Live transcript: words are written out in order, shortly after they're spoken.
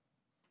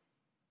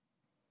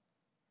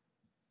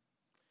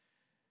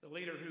A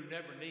leader who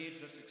never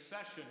needs a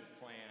succession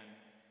plan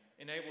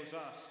enables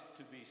us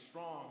to be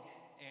strong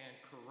and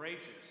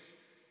courageous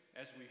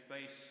as we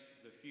face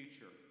the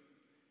future.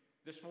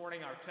 This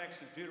morning our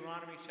text is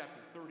Deuteronomy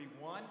chapter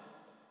 31,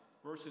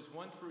 verses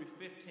 1 through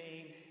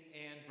 15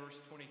 and verse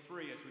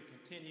 23 as we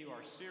continue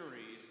our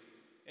series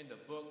in the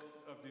book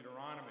of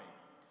Deuteronomy.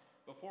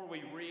 Before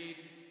we read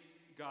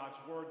God's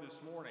word this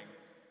morning,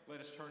 let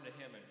us turn to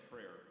him in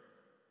prayer.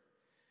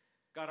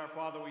 God our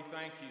Father, we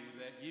thank you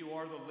that you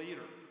are the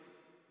leader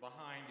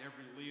behind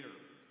every leader,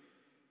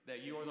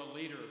 that you are the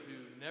leader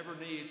who never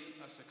needs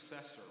a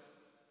successor,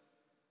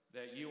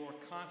 that you are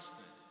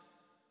constant,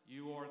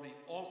 you are the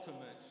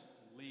ultimate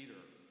leader,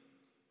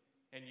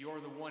 and you're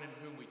the one in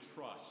whom we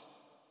trust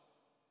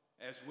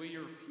as we,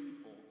 your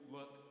people,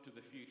 look to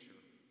the future.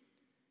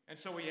 And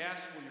so we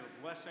ask for your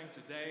blessing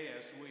today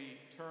as we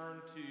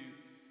turn to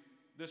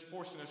this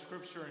portion of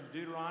Scripture in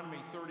Deuteronomy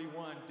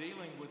 31,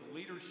 dealing with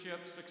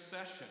leadership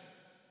succession,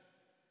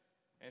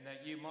 and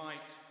that you might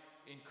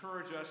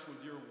encourage us with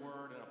your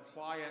word and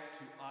apply it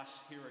to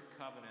us here at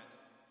Covenant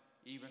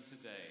even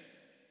today.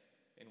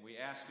 And we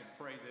ask and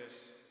pray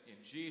this in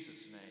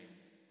Jesus' name.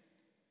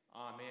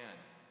 Amen.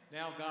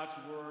 Now God's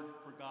word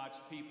for God's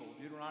people.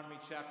 Deuteronomy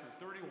chapter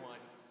 31,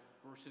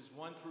 verses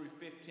 1 through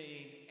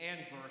 15 and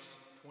verse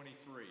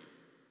 23.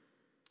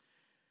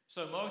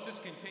 So Moses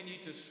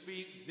continued to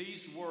speak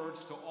these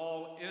words to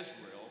all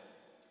Israel,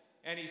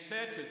 and he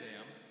said to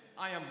them,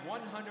 I am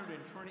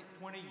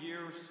 120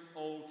 years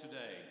old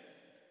today.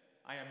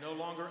 I am no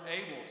longer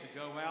able to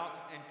go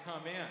out and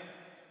come in.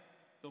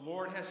 The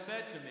Lord has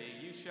said to me,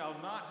 you shall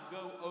not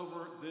go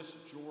over this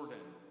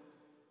Jordan.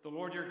 The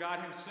Lord your God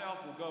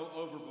himself will go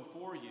over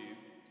before you.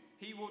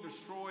 He will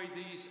destroy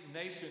these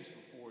nations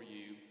before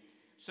you,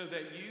 so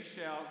that you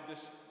shall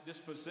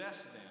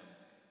dispossess them.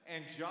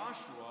 And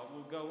Joshua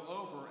will go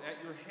over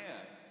at your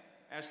head,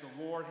 as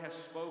the Lord has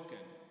spoken.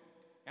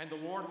 And the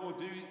Lord will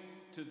do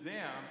to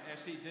them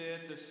as he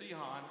did to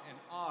Sihon and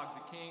Og,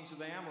 the kings of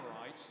the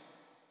Amorites,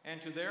 and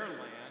to their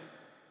land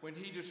when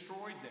he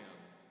destroyed them.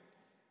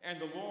 And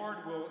the Lord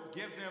will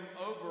give them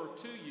over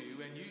to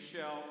you, and you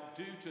shall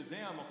do to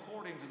them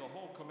according to the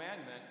whole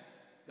commandment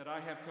that I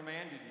have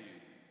commanded you.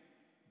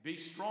 Be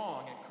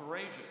strong and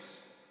courageous.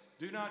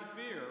 Do not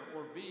fear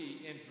or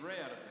be in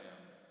dread of them.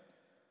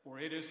 For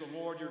it is the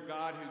Lord your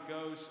God who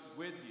goes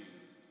with you.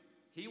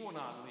 He will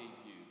not leave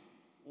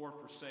you or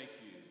forsake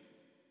you.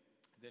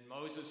 Then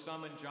Moses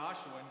summoned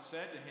Joshua and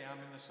said to him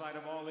in the sight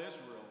of all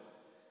Israel,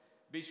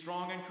 be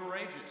strong and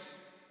courageous,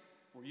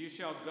 for you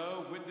shall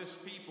go with this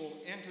people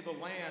into the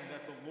land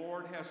that the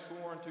Lord has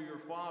sworn to your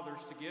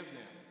fathers to give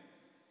them,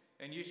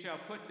 and you shall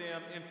put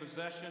them in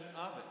possession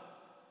of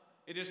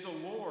it. It is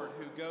the Lord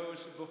who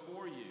goes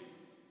before you.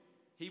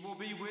 He will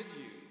be with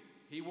you.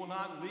 He will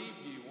not leave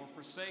you or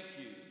forsake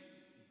you.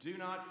 Do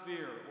not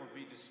fear or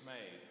be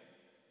dismayed.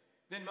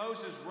 Then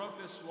Moses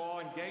wrote this law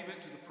and gave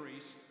it to the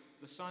priests,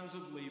 the sons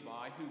of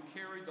Levi, who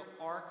carried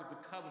the ark of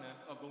the covenant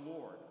of the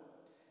Lord,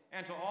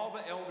 and to all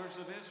the elders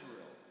of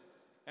Israel.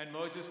 And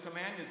Moses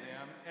commanded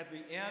them at the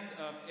end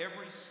of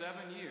every 7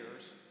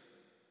 years,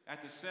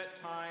 at the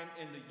set time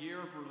in the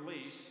year of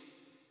release,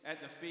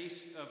 at the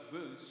Feast of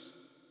Booths,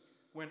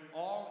 when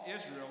all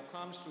Israel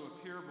comes to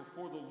appear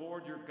before the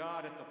Lord your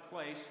God at the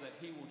place that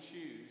he will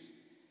choose,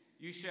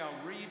 you shall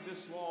read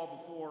this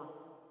law before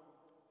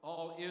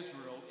all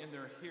Israel in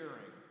their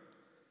hearing.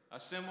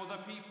 Assemble the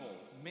people,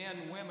 men,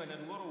 women,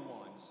 and little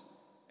ones,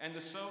 and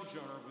the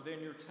sojourner within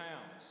your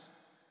towns,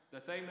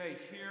 that they may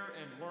hear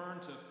and learn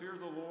to fear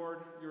the Lord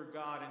your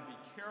God and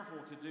be careful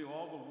to do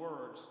all the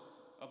words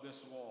of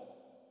this law,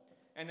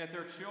 and that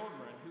their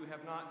children who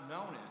have not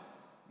known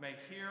it may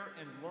hear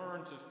and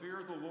learn to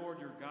fear the Lord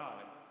your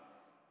God,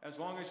 as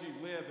long as you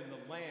live in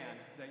the land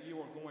that you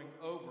are going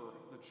over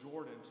the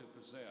Jordan to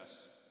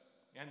possess.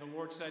 And the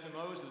Lord said to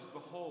Moses,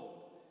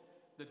 behold,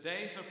 the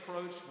days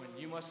approach when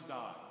you must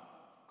die.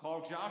 Call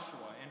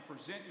Joshua and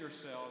present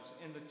yourselves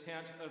in the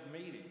tent of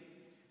meeting,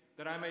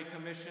 that I may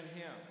commission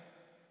him.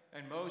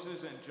 And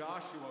Moses and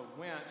Joshua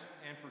went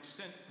and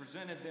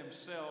presented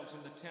themselves in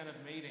the tent of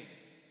meeting.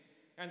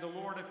 And the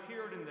Lord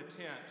appeared in the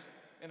tent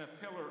in a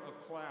pillar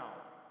of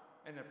cloud,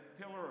 and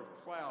a pillar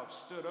of cloud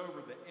stood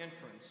over the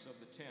entrance of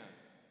the tent.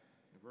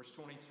 In verse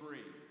 23,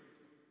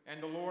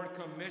 and the Lord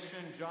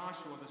commissioned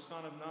Joshua the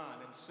son of Nun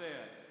and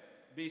said,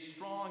 be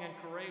strong and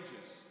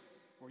courageous,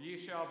 for ye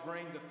shall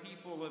bring the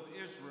people of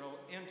Israel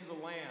into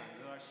the land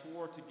that I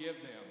swore to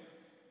give them.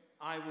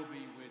 I will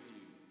be with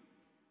you.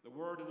 The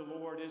word of the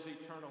Lord is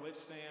eternal. It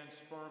stands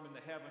firm in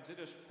the heavens.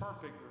 It is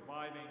perfect,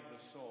 reviving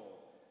the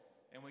soul.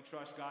 And we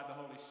trust God the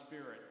Holy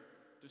Spirit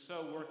to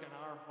so work in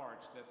our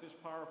hearts that this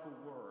powerful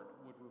word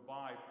would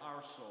revive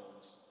our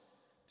souls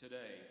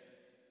today.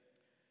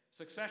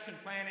 Succession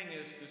planning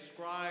is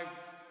described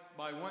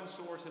by one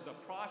source as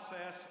a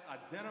process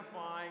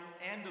identifying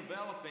and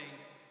developing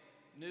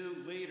new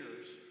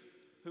leaders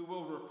who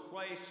will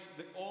replace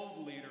the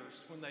old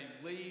leaders when they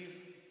leave,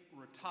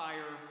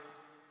 retire,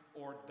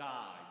 or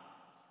die.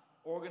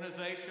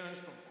 Organizations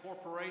from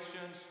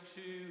corporations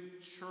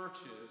to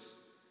churches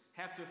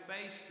have to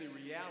face the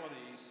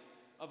realities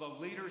of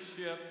a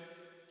leadership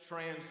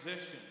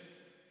transition.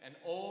 An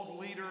old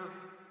leader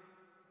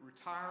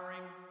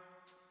retiring,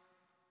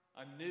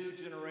 a new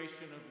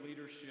generation of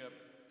leadership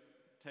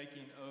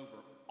taking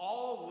over.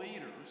 All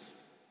leaders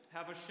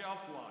have a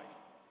shelf life,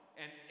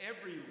 and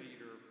every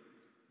leader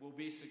will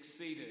be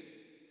succeeded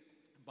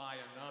by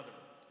another.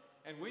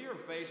 And we are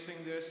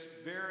facing this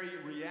very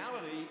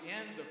reality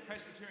in the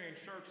Presbyterian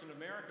Church in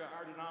America,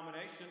 our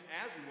denomination,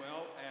 as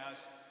well as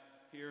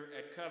here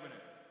at Covenant.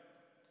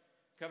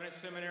 Covenant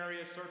Seminary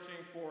is searching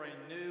for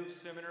a new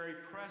seminary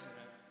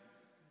president,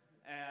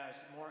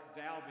 as Mark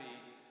Dalby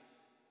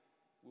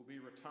will be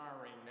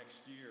retiring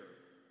next year.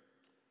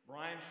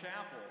 Brian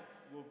Chappell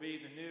will be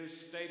the new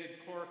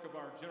stated clerk of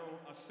our General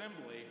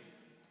Assembly,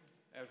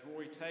 as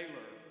Roy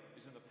Taylor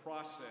is in the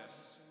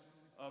process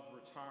of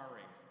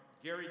retiring.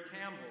 Gary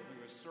Campbell,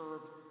 who has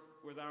served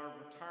with our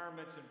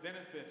Retirements and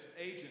Benefits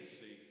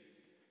Agency,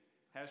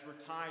 has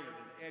retired,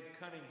 and Ed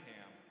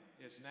Cunningham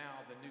is now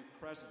the new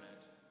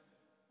president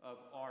of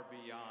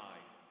RBI.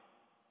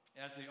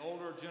 As the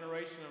older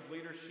generation of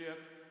leadership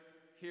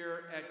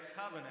here at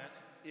Covenant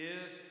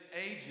is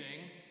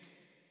aging,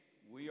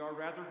 we are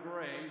rather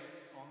gray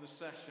on the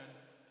session.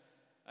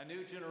 A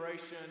new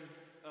generation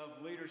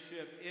of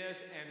leadership is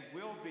and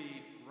will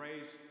be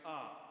raised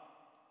up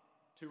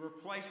to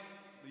replace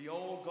the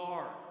old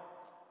guard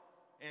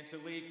and to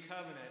lead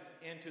Covenant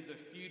into the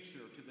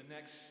future, to the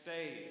next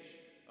stage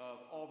of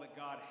all that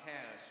God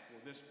has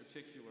for this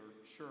particular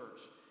church.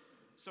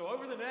 So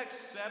over the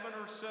next 7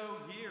 or so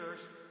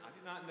years, I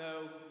do not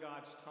know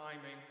God's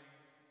timing,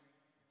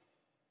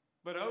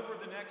 but over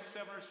the next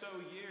 7 or so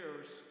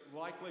years,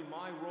 likely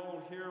my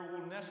role here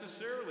will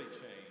necessarily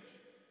change,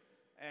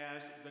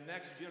 as the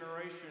next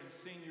generation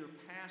senior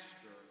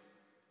pastor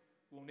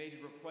will need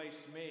to replace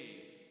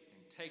me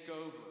and take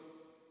over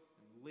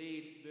and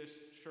lead this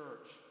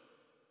church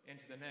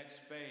into the next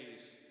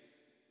phase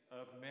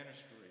of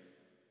ministry.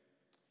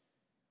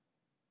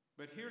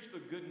 But here's the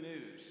good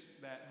news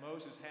that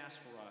Moses has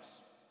for us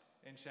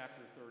in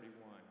chapter 31.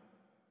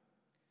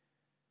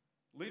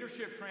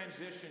 Leadership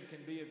transition can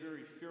be a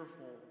very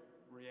fearful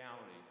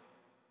reality,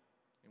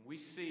 and we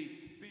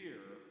see fear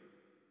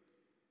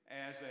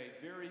as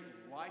a very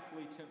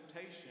likely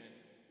temptation,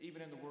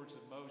 even in the words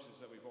of Moses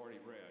that we've already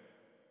read.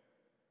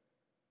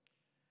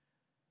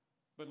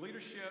 But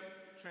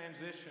leadership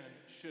transition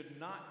should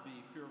not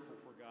be fearful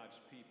for God's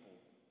people,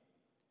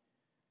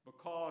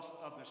 because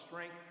of the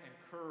strength and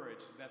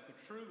courage that the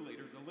true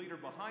leader, the leader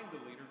behind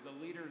the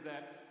leader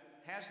that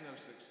has no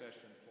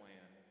succession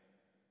plan,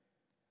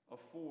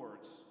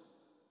 affords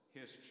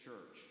his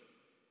church.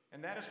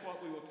 And that is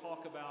what we will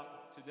talk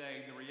about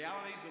today, the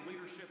realities of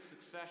leadership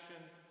succession,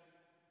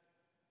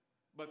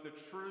 but the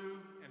true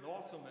and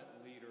ultimate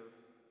leader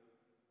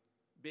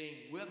being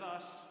with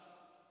us,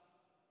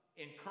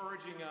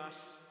 encouraging us,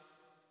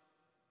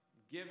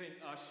 giving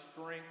us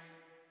strength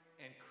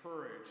and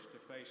courage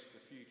to face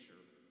the future.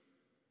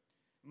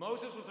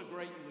 Moses was a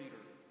great leader,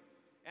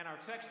 and our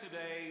text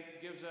today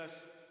gives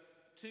us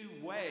 2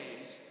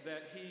 ways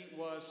that he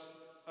was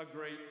a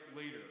great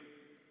leader.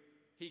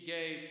 He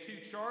gave 2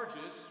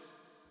 charges,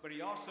 but he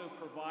also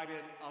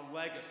provided a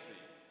legacy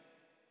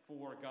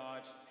for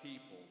God's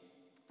people.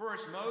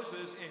 First,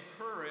 Moses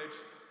encouraged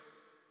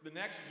the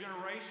next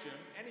generation,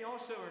 and he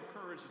also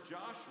encouraged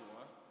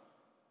Joshua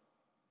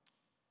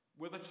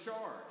with a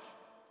charge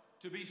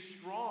to be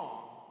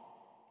strong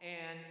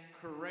and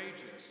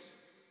courageous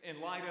in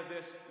light of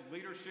this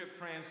leadership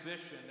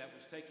transition that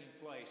was taking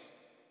place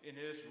in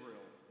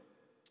Israel.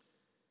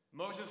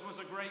 Moses was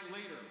a great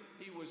leader.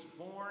 He was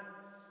born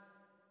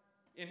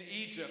in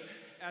Egypt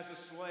as a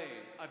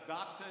slave,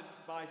 adopted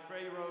by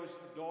Pharaoh's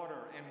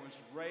daughter, and was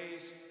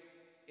raised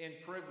in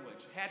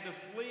privilege, had to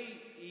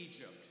flee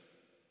Egypt.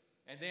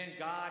 And then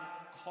God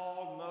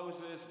called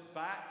Moses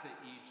back to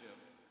Egypt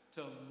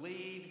to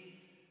lead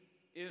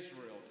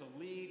Israel, to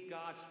lead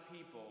God's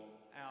people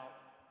out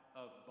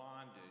of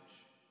bondage.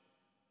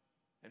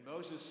 And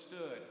Moses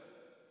stood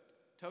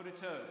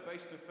toe-to-toe,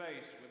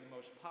 face-to-face with the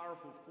most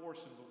powerful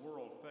force in the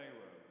world,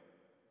 Pharaoh.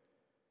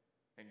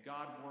 And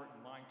God worked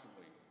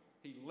mightily.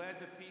 He led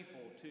the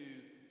people to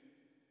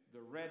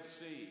the Red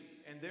Sea,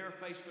 and there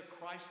faced a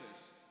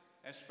crisis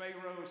as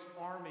Pharaoh's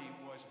army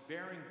was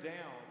bearing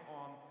down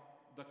on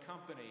the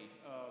company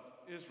of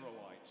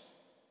Israelites.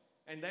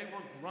 And they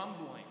were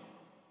grumbling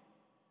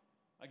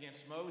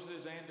against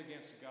Moses and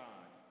against God.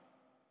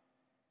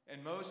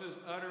 And Moses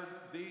uttered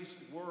these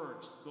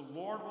words, "The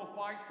Lord will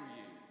fight for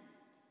you,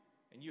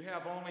 and you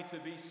have only to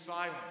be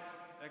silent."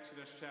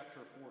 Exodus chapter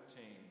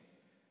 14.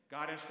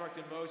 God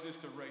instructed Moses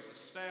to raise a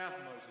staff.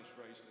 Moses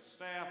raised the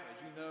staff.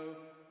 As you know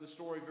the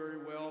story very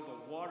well,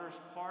 the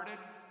waters parted,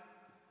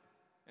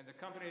 and the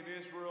company of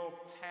Israel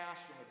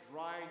passed on a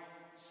dry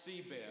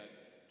seabed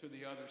to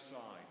the other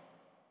side.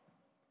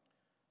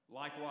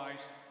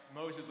 Likewise,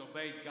 Moses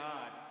obeyed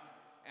God,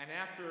 and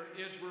after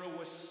Israel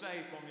was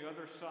safe on the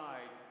other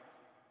side,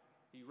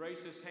 he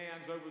raised his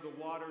hands over the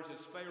waters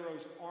as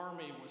Pharaoh's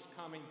army was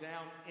coming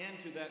down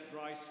into that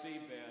dry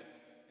seabed,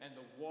 and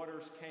the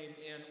waters came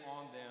in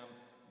on them,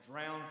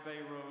 drowned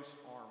Pharaoh's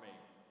army.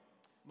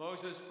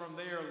 Moses from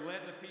there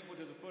led the people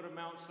to the foot of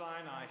Mount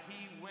Sinai.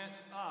 He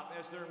went up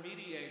as their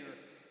mediator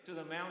to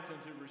the mountain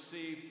to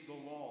receive the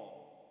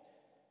law.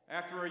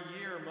 After a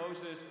year,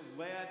 Moses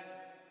led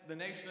the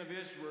nation of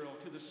Israel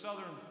to the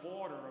southern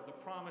border of the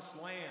promised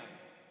land.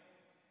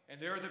 And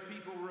there the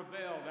people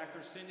rebelled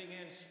after sending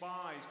in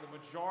spies. The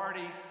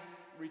majority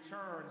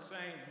returned,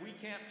 saying, "We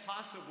can't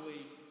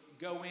possibly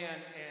go in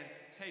and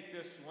take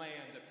this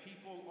land. The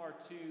people are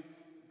too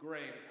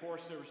great." Of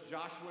course, there was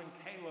Joshua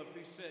and Caleb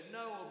who said,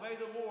 "No, obey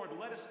the Lord.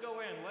 Let us go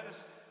in. Let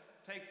us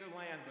take the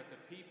land." But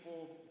the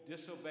people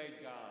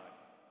disobeyed God.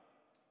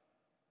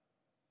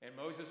 And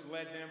Moses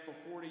led them for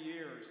 40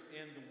 years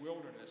in the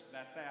wilderness,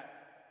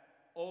 that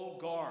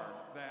old guard,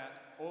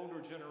 that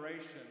older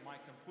generation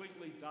might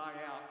completely die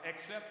out,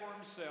 except for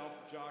himself,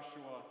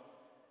 Joshua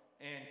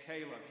and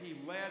Caleb. He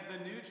led the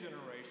new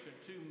generation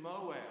to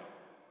Moab,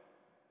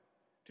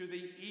 to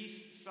the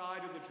east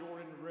side of the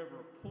Jordan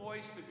River,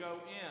 poised to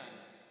go in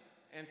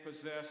and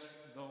possess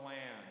the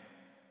land.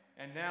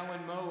 And now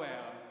in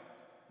Moab,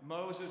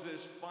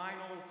 Moses'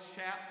 final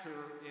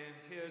chapter in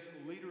his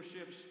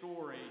leadership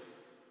story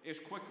is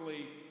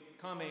quickly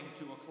coming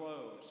to a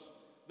close.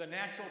 The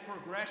natural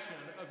progression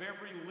of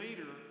every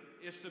leader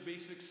is to be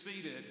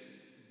succeeded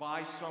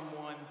by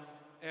someone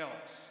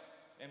else.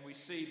 And we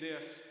see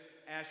this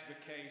as the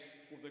case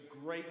for the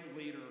great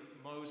leader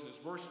Moses.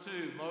 Verse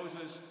 2,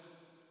 Moses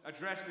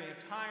addressed the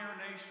entire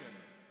nation.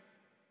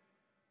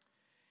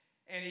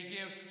 And he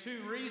gives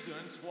two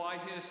reasons why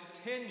his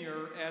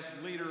tenure as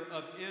leader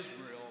of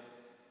Israel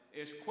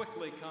is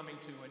quickly coming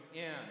to an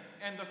end.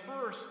 And the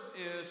first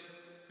is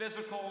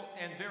physical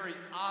and very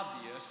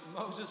obvious.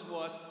 Moses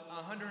was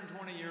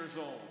 120 years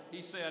old.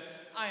 He said,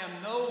 "I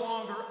am no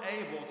longer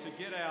able to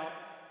get out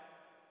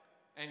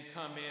and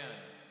come in."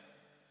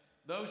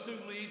 Those who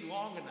lead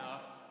long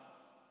enough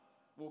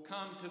will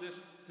come to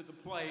the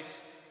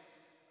place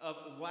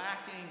of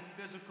lacking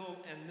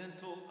physical and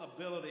mental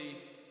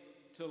ability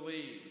to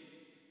lead.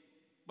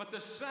 But the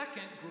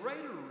second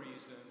greater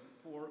reason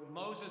for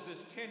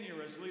Moses'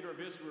 tenure as leader of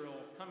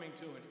Israel coming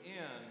to an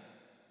end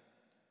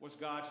was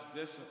God's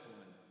discipline.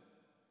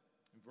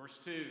 In verse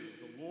 2,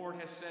 "The Lord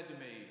has said to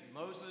me,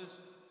 Moses,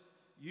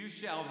 you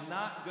shall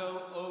not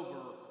go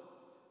over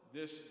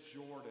this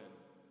Jordan."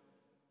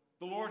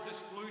 The Lord's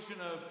exclusion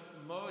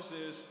of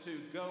Moses to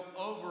go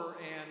over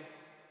and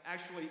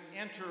actually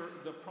enter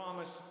the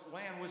promised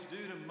land was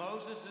due to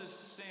Moses'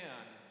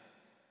 sin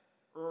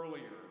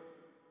earlier.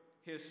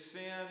 His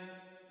sin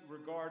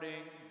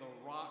regarding the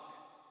rock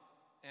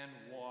and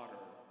water.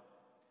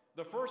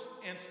 The first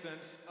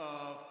instance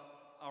of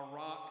a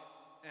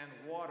rock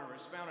and water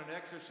is found in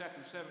Exodus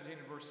chapter 17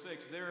 and verse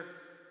 6. There,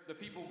 the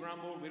people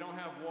grumbled, "We don't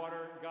have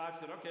water." God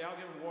said, "Okay, I'll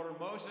give them water."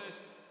 "Moses,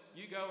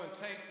 you go and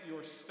take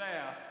your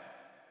staff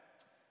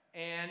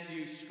and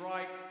you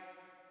strike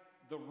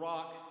the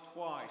rock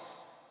twice,"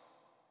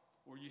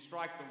 or you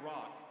strike the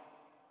rock,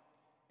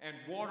 "and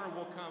water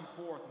will come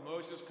forth."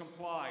 Moses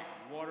complied.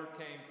 Water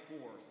came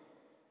forth.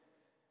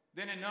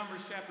 Then in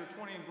Numbers chapter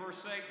 20 and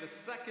verse 8, the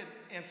second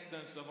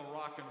instance of a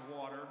rock and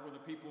water where the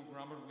people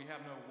grumbled, "We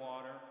have no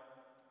water."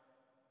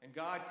 And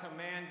God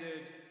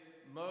commanded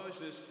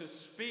Moses to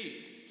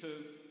speak,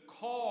 to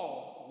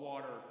call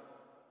water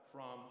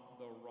from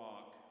the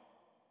rock.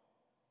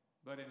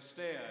 But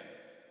instead,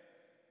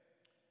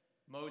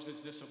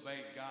 Moses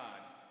disobeyed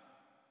God,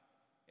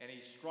 and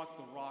he struck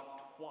the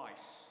rock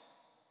twice.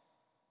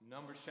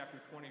 Numbers chapter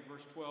 20,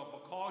 verse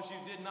 12, "Because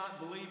you did not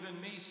believe in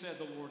me, said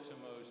the Lord to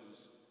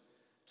Moses,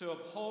 to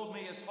uphold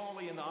me as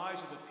holy in the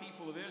eyes of the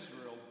people of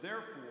Israel,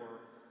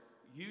 therefore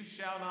you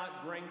shall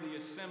not bring the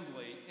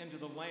assembly into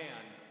the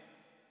land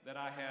that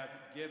I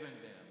have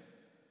given them."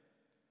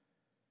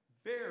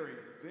 Very,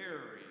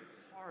 very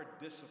hard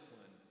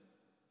discipline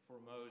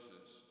for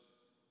Moses.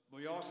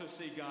 We also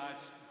see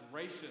God's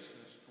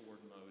graciousness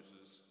toward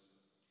Moses.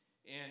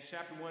 In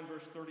chapter 1,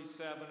 verse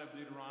 37 of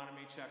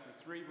Deuteronomy, chapter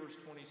 3, verse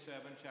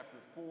 27,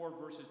 chapter 4,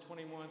 verses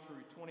 21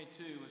 through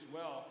 22, as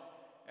well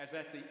as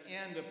at the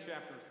end of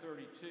chapter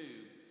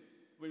 32,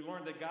 we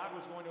learned that God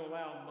was going to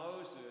allow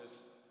Moses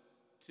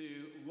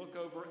to look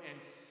over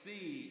and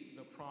see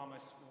the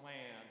promised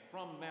land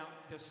from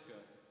Mount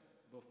Pisgah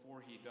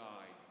before he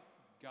died.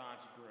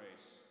 God's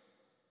grace.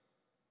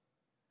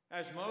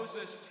 As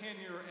Moses'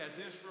 tenure as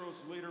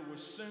Israel's leader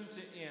was soon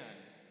to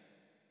end,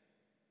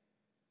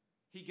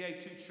 he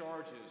gave two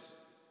charges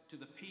to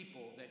the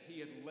people that he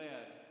had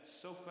led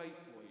so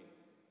faithfully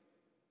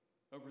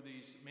over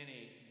these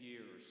many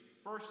years.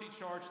 First, he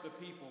charged the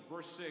people,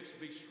 verse 6,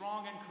 "Be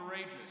strong and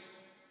courageous."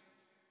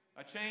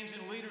 A change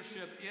in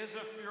leadership is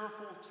a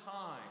fearful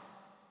time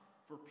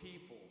for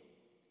people,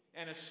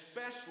 and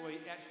especially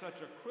at such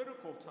a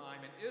critical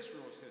time in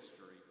Israel's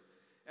history,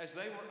 as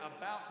they were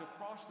about to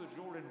cross the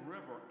Jordan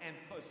River and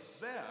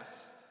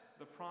possess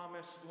the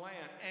promised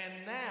land.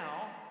 And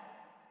now,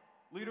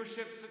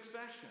 leadership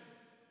succession.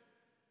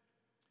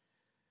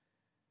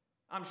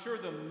 I'm sure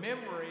the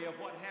memory of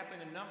what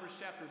happened in Numbers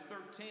chapter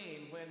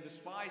 13 when the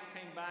spies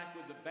came back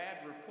with the bad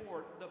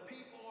report, the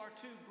people are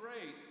too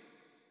great,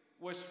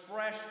 was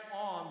fresh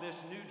on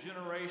this new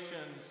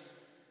generation's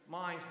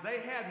minds. They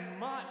had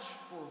much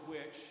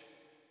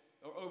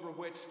over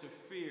which to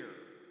fear.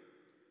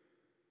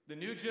 The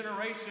new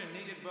generation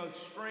needed both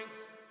strength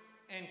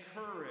and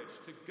courage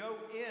to go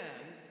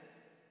in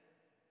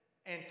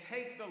and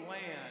take the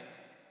land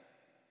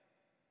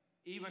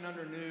even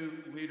under new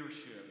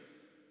leadership.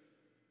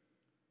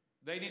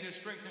 They needed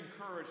strength and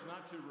courage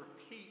not to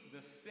repeat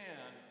the sin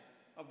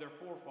of their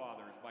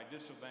forefathers by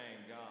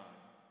disobeying God.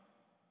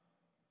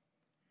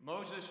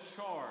 Moses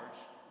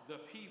charged the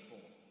people,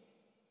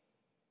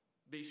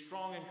 be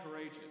strong and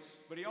courageous,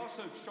 but he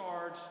also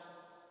charged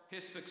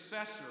his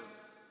successor,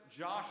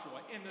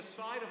 Joshua, in the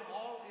sight of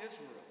all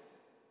Israel,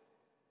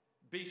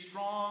 be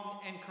strong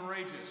and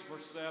courageous,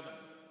 verse 7.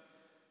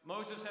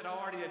 Moses had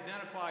already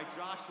identified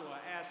Joshua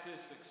as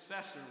his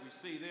successor. We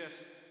see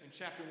this in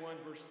chapter 1,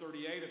 verse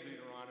 38 of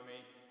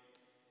Deuteronomy,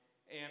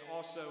 and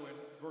also in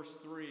verse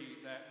 3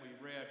 that we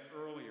read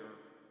earlier,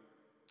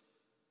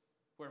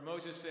 where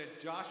Moses said,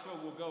 Joshua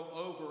will go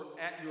over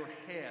at your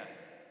head.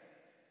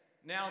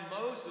 Now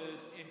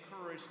Moses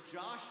encouraged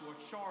Joshua,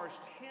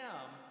 charged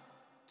him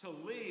to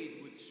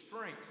lead with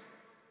strength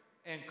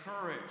and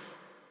courage.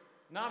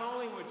 Not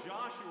only would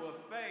Joshua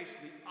face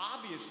the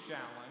obvious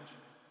challenge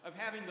of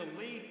having to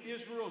lead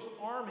Israel's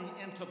army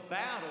into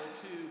battle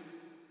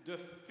to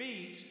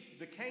defeat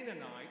the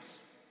Canaanites,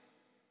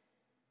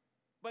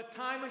 but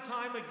time and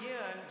time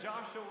again,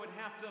 Joshua would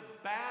have to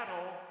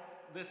battle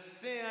the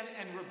sin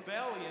and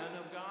rebellion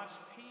of God's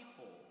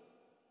people.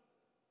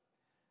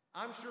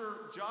 I'm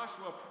sure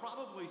Joshua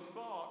probably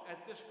thought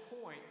at this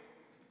point,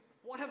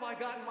 what have I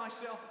gotten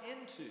myself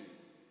into?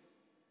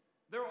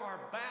 There are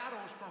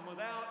battles from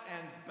without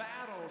and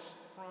battles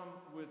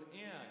from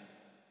within.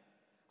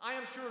 I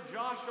am sure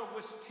Joshua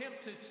was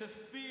tempted to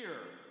fear.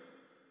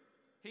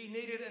 He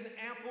needed an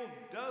ample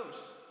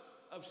dose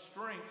of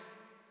strength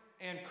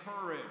and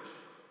courage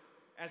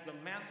as the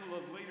mantle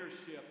of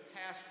leadership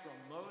passed from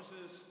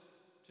Moses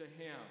to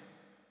him.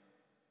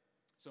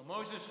 So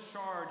Moses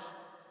charged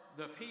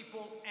the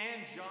people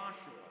and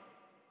Joshua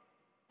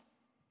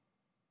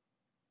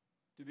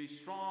to be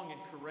strong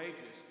and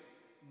courageous.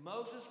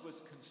 Moses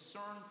was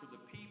concerned for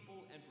the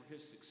people and for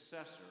his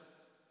successor.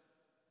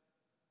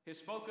 His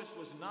focus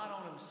was not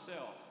on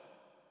himself.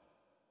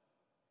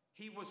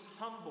 He was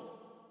humble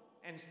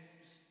and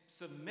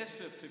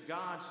submissive to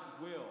God's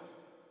will.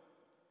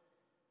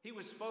 He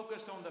was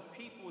focused on the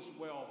people's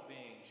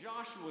well-being,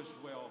 Joshua's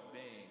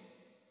well-being.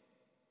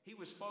 He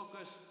was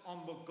focused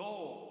on the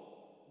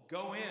goal,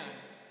 go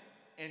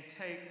in and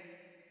take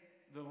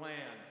the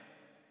land.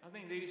 I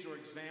think these are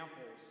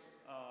examples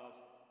of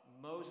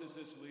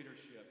Moses'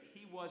 leadership.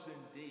 He was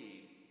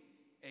indeed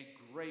a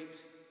great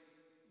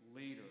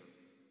leader.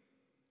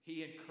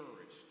 He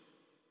encouraged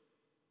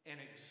and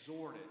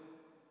exhorted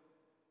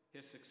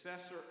his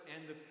successor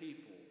and the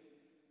people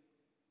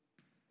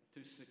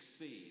to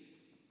succeed,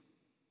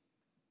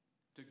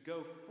 to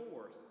go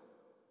forth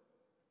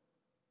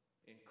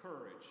in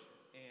courage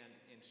and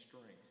in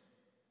strength.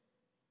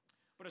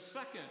 But a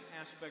second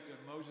aspect of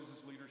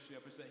Moses'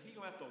 leadership is that he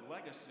left a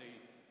legacy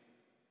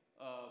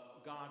of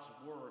God's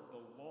word,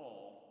 the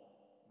law,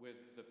 with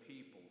the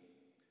people.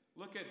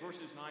 Look at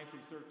verses 9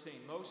 through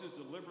 13. Moses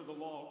delivered the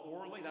law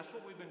orally. That's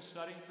what we've been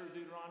studying through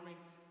Deuteronomy.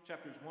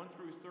 Chapters 1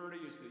 through 30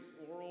 is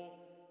the oral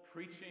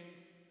preaching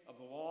of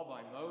the law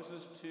by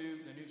Moses to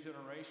the new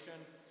generation.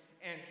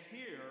 And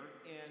here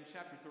in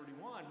chapter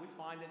 31, we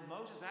find that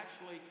Moses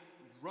actually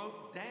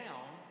wrote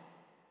down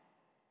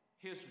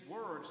his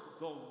words,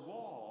 the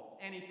law,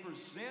 and he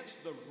presents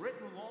the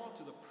written law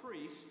to the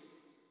priest,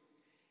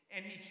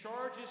 and he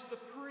charges the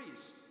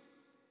priest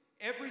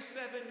every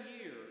 7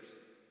 years,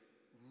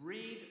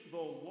 read the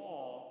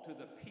law to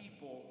the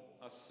people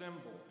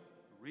assembled.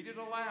 Read it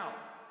aloud.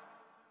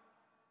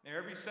 Now,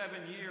 every 7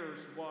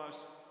 years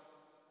was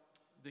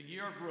the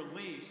year of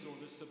release, or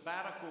the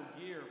sabbatical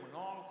year, when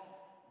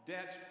all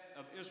debts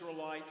of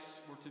Israelites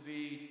were to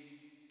be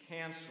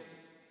canceled.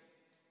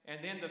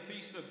 And then the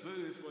Feast of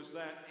Booths was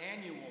that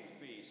annual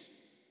feast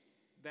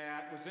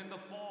that was in the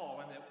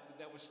fall and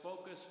that was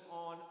focused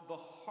on the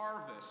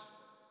harvest.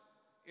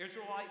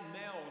 Israelite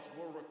males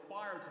were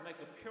required to make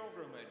a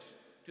pilgrimage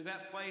to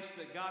that place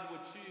that God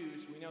would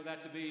choose. We know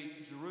that to be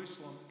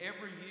Jerusalem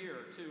every year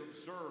to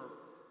observe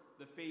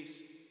the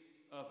Feast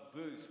of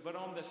Booths. But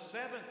on the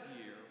 7th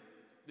year,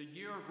 the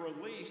year of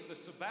release, the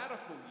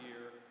sabbatical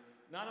year,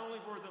 not only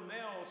were the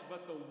males,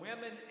 but the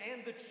women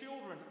and the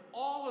children,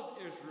 all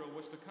of Israel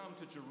was to come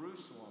to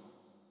Jerusalem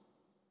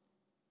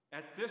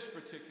at this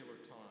particular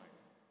time.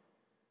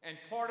 And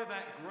part of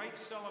that great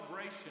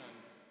celebration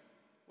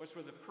was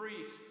for the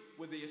priests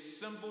with the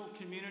assembled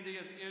community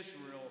of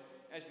Israel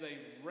as they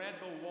read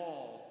the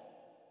law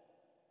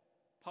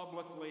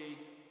publicly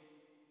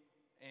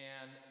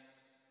and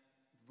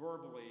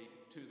verbally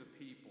to the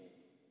people.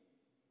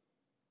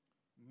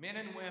 Men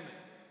and women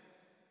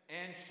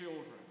and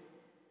children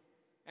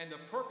And the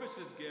purpose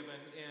is given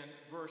in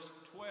verse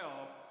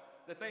 12,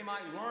 that they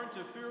might learn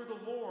to fear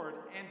the Lord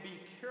and be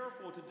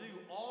careful to do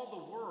all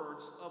the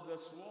words of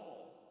this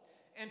law.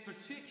 In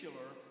particular,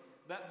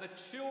 that the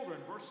children,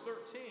 verse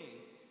 13,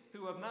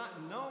 who have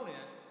not known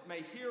it,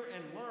 may hear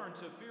and learn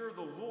to fear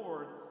the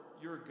Lord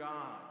your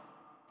God.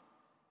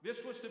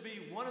 This was to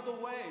be one of the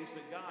ways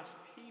that God's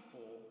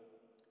people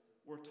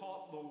were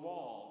taught the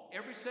law.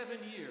 Every 7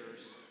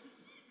 years,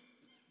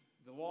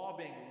 the law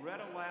being read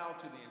aloud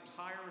to the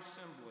entire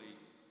assembly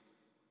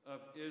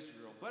of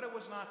Israel. But it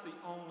was not the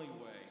only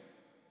way.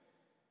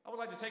 I would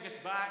like to take us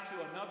back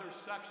to another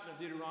section of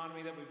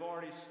Deuteronomy that we've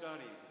already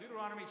studied.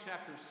 Deuteronomy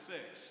chapter 6,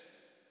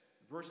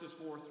 verses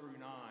 4 through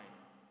 9.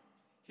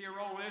 Hear,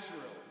 O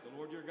Israel, the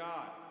Lord your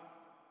God,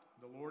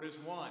 the Lord is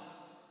one.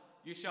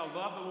 You shall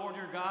love the Lord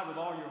your God with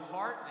all your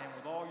heart and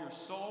with all your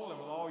soul and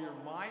with all your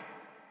might.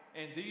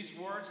 And these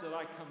words that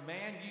I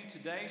command you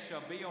today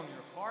shall be on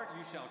your heart.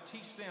 You shall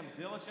teach them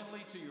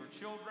diligently to your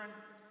children,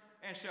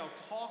 and shall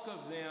talk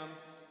of them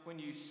when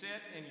you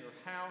sit in your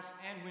house,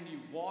 and when you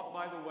walk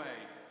by the way,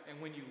 and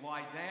when you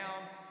lie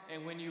down,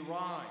 and when you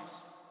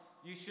rise.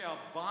 You shall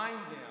bind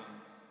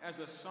them as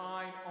a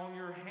sign on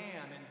your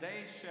hand, and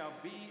they shall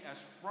be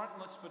as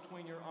frontlets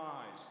between your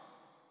eyes.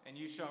 And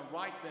you shall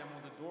write them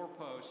on the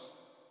doorposts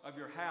of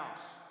your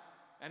house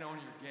and on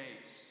your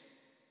gates.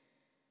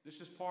 This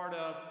is part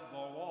of the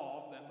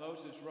law that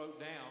Moses wrote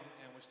down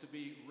and was to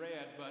be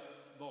read,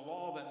 but the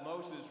law that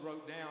Moses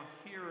wrote down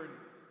here in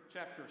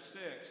chapter 6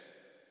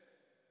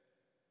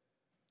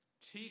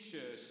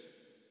 teaches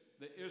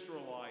the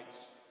Israelites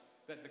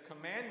that the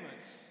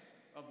commandments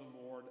of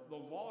the Lord, the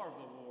law of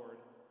the Lord,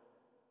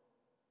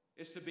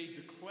 is to be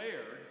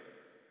declared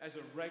as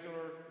a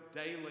regular,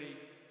 daily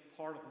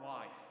part of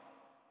life.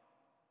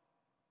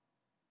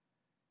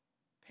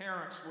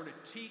 Parents were to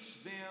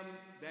teach them,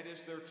 that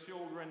is their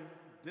children,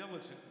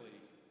 diligently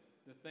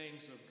the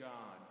things of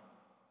God.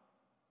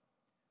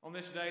 On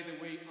this day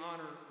that we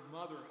honor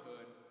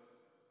motherhood,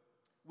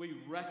 we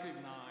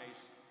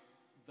recognize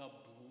the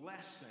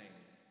blessing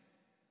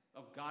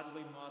of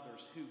godly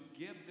mothers who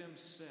give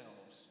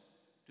themselves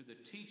to the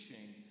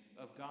teaching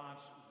of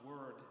God's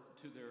word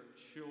to their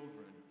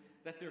children,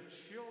 that their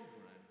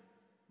children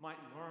might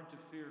learn to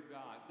fear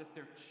God, that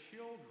their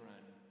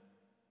children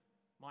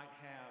might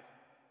have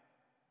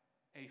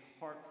a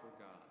heart for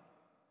God.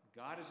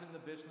 God is in the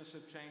business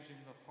of changing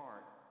the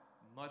heart.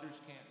 Mothers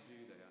can't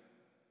do that.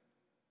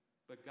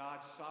 But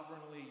God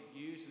sovereignly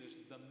uses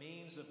the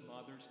means of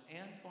mothers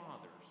and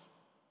fathers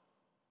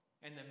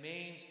and the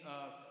means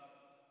of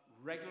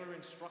regular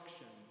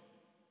instruction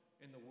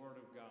in the Word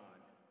of God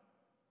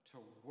to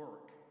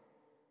work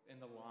in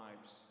the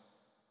lives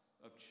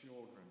of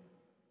children.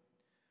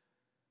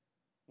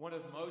 One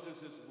of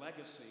Moses'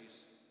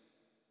 legacies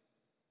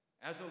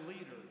as a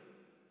leader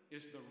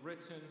is the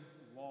written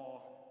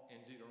law in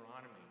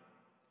Deuteronomy.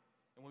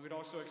 And we would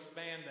also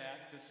expand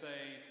that to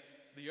say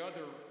the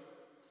other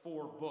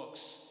 4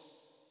 books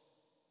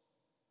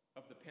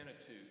of the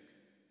Pentateuch: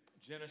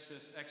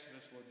 Genesis,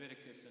 Exodus,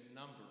 Leviticus, and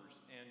Numbers,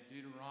 and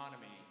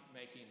Deuteronomy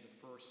making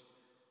the first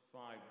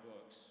 5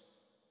 books.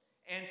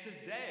 And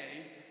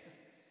today,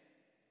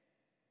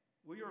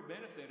 we are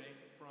benefiting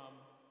from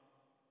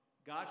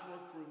God's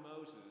work through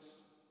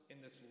Moses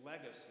in this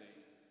legacy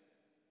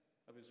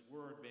of his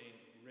word being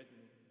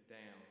written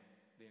down,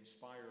 the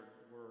inspired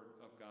word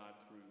of God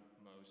through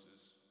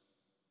Moses.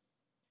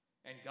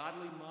 And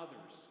godly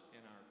mothers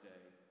in our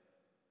day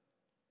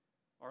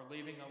are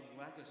leaving a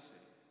legacy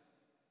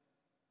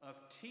of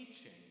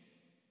teaching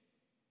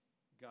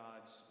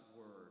God's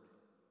word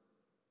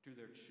to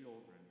their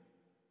children,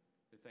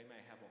 that they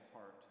may have a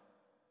heart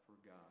for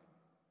God.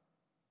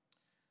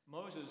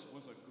 Moses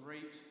was a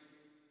great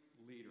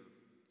leader.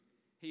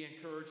 He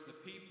encouraged the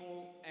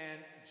people and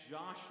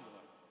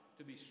Joshua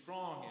to be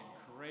strong and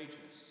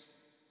courageous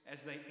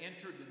as they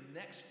entered the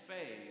next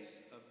phase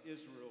of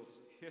Israel's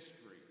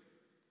history.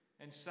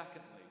 And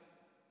secondly,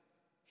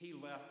 he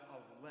left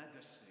a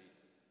legacy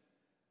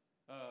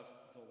of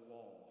the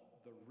law,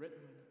 the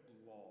written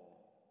law,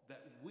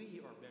 that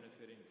we are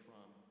benefiting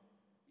from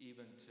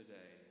even today.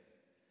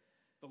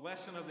 The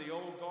lesson of the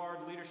old guard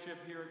leadership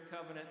here at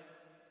Covenant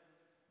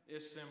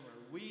is similar.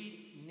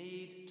 We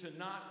need to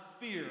not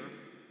fear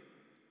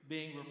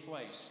being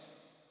replaced.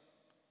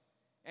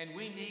 And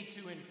we need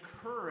to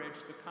encourage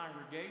the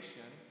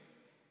congregation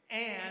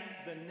and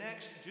the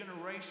next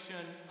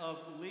generation of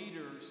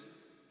leaders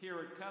here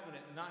at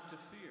Covenant not to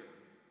fear,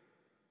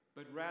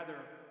 but rather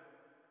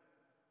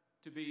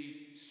to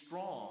be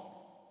strong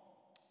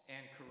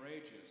and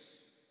courageous.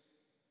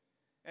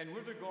 And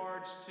with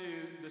regards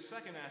to the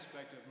second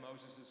aspect of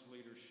Moses'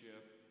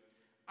 leadership,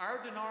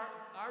 our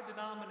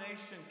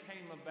denomination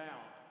came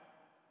about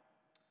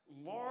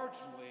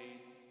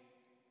largely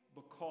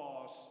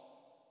because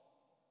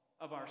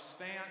of our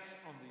stance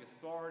on the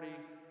authority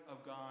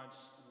of God's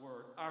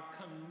word, our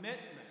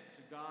commitment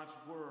to God's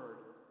word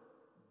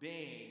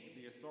being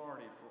the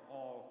authority for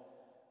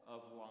all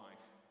of life.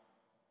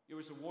 It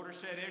was a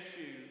watershed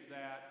issue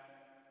that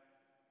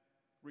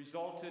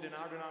resulted in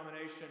our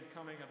denomination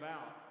coming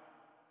about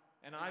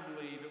And I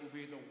believe it will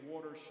be the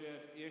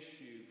watershed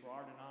issue for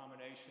our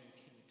denomination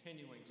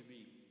continuing to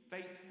be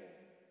faithful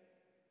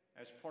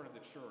as part of the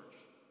church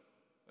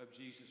of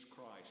Jesus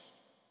Christ.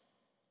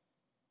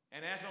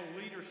 And as a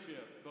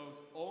leadership,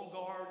 both Old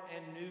Guard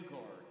and New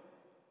Guard,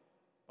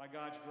 by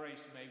God's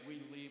grace, may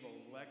we leave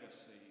a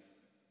legacy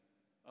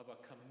of a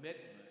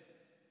commitment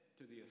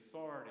to the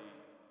authority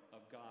of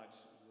God's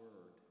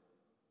word.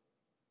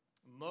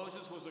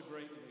 Moses was a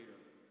great leader.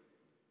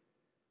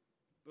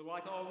 But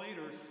like all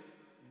leaders,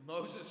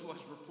 Moses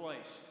was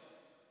replaced.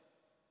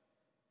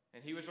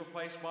 And he was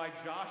replaced by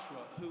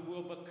Joshua, who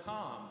will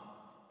become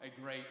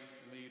a great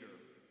leader.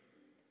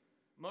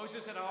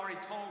 Moses had already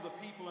told the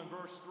people in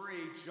verse 3,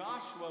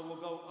 Joshua will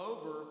go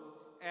over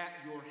at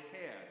your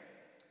head.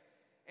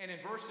 And in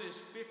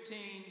verses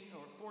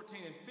 14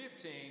 and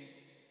 15,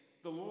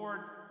 the Lord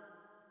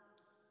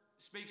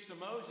speaks to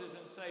Moses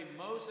and say,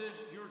 Moses,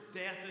 your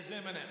death is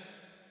imminent.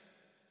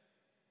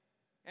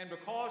 And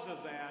because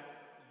of that,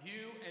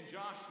 you and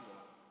Joshua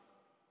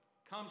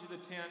come to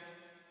the tent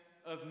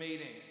of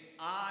meetings.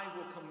 I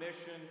will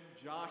commission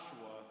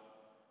Joshua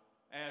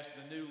as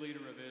the new leader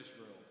of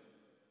Israel.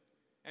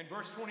 And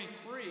verse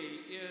 23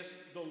 is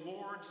the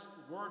Lord's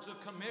words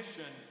of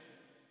commission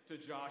to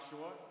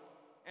Joshua.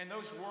 And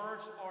those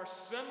words are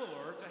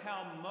similar to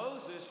how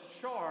Moses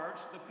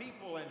charged the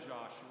people in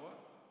Joshua.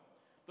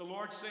 The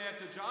Lord said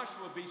to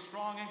Joshua, be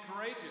strong and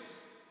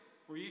courageous,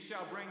 for ye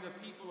shall bring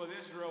the people of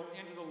Israel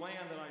into the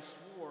land that I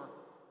swore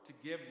to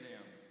give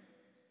them.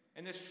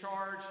 And this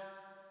charge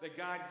that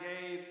God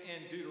gave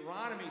in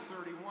Deuteronomy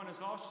 31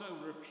 is also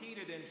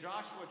repeated in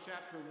Joshua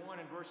chapter 1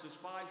 and verses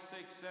 5,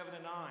 6, 7,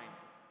 and 9,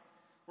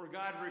 where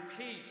God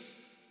repeats,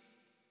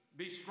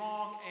 be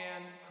strong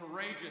and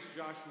courageous,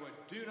 Joshua.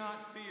 Do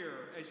not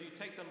fear as you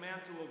take the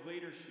mantle of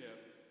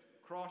leadership,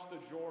 cross the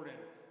Jordan,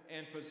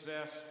 and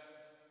possess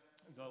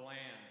the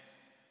land.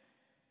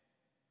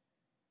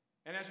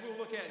 And as we'll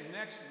look at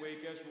next week,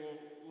 as we'll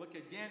look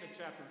again at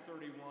chapter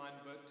 31,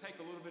 but take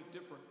a little bit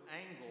different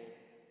angle,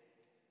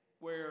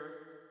 where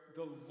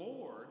the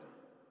Lord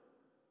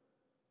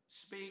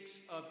speaks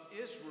of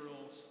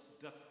Israel's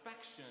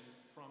defection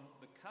from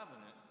the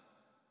covenant.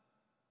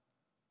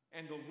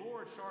 And the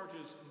Lord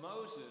charges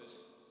Moses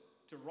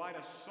to write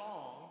a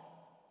song,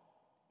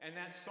 and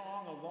that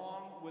song,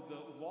 along with the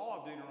law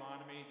of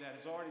Deuteronomy that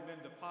has already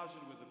been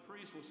deposited with the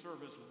priests, will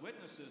serve as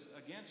witnesses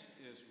against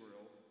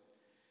Israel.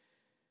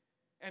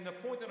 And the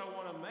point that I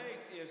want to make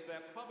is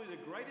that probably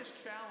the greatest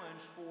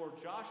challenge for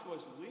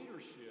Joshua's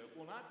leadership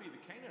will not be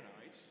the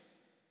Canaanites,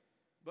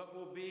 but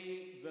will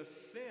be the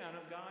sin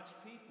of God's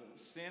people,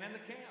 sin in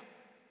the camp,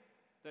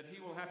 that he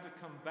will have to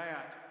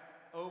combat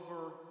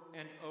over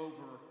and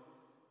over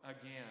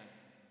again.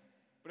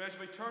 But as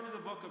we turn to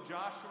the book of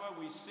Joshua,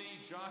 we see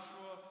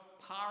Joshua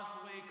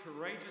powerfully,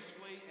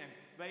 courageously, and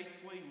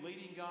faithfully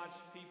leading God's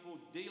people,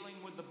 dealing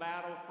with the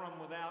battle from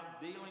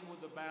without, dealing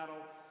with the battle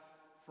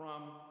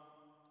from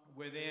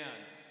within.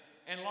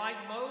 And like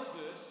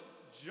Moses,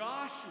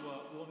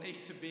 Joshua will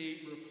need to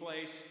be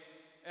replaced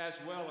as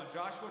well. In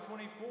Joshua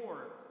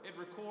 24, it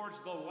records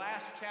the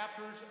last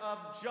chapters of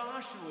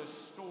Joshua's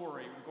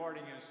story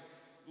regarding his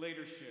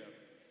leadership.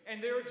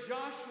 And there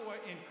Joshua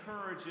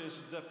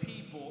encourages the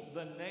people,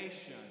 the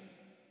nation,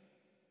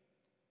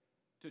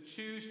 to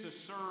choose to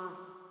serve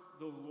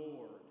the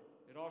Lord.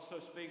 It also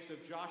speaks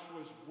of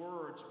Joshua's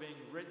words being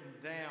written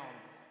down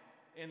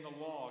in the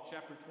law,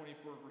 chapter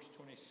 24, verse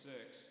 26.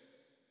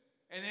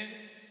 And then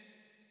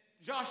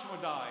Joshua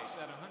dies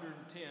at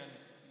 110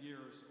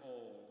 years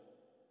old.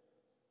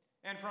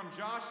 And from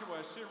Joshua,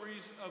 a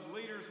series of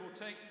leaders will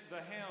take the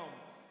helm.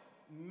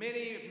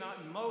 Many, if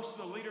not most,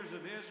 of the leaders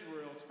of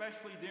Israel,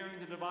 especially during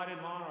the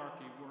divided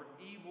monarchy, were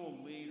evil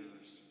leaders.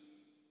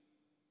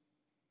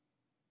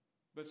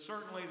 But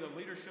certainly the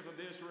leadership of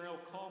Israel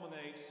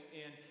culminates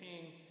in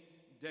King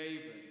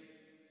David,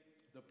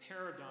 the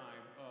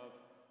paradigm of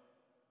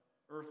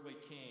earthly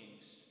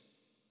kings.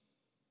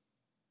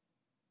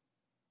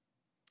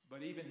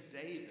 But even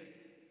David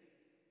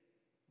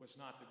was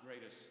not the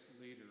greatest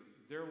leader.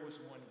 There was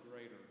one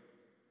greater.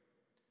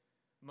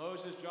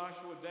 Moses,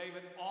 Joshua,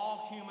 David,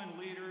 all human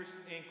leaders,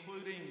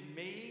 including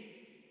me,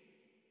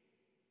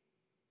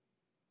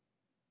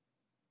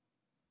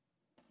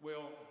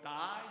 will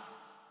die,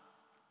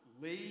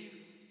 leave,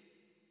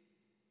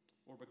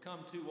 or become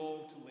too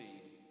old to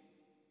lead.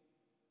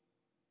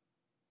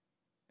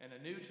 And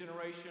a new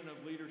generation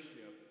of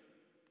leadership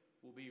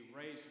will be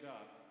raised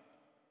up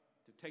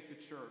to take the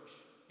church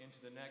into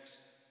the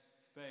next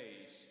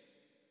phase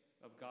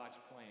of God's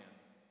plan.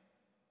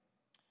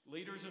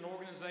 Leaders and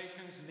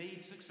organizations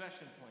need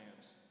succession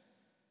plans.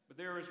 But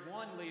there is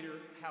one leader,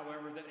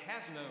 however, that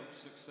has no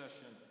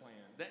succession plan,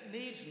 that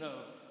needs no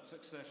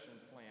succession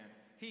plan.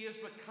 He is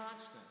the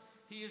constant.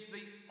 He is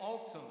the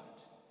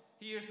ultimate.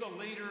 He is the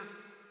leader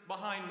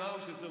behind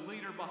Moses, the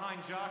leader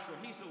behind Joshua.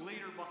 He's the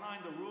leader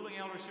behind the ruling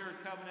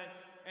elder-shared covenant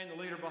and the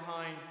leader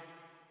behind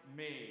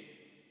me.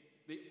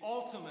 The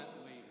ultimate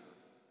leader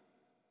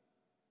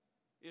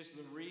is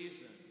the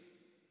reason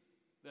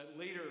that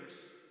leaders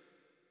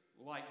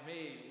like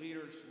me,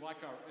 leaders like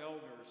our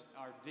elders,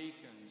 our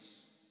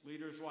deacons,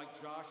 leaders like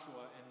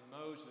Joshua and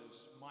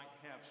Moses might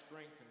have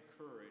strength and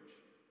courage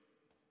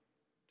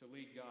to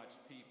lead God's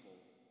people.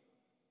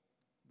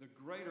 The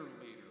greater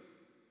leader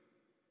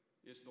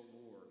is the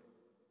Lord.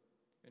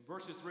 In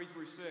verses 3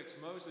 through 6,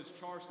 Moses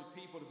charged the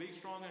people to be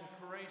strong and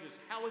courageous.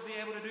 How was he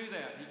able to do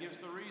that? He gives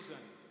the reason.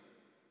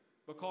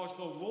 Because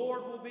the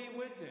Lord will be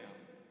with them.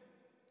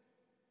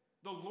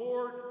 The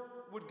Lord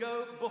would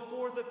go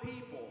before the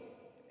people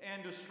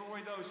and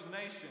destroy those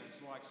nations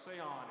like Sihon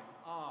and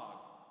Og,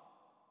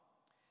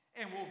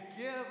 and will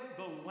give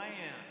the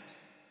land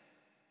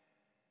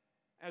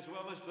as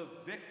well as the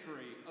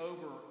victory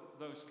over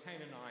those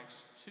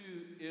Canaanites to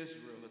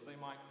Israel, that they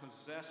might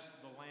possess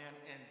the land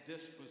and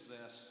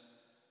dispossess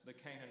the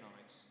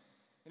Canaanites.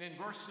 And in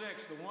verse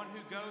 6, the one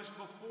who goes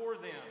before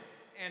them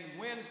and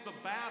wins the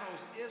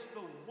battles is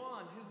the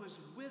one who is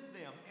with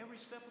them every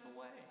step of the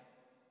way.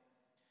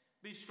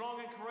 Be strong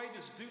and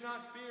courageous, do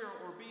not fear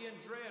or be in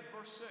dread.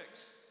 Verse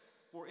 6,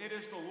 for it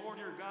is the Lord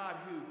your God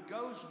who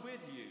goes with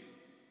you.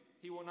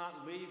 He will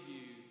not leave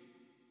you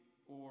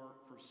or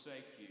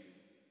forsake you.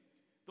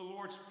 The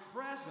Lord's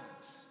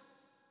presence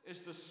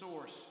is the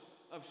source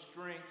of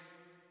strength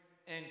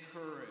and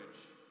courage.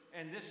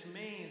 And this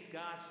means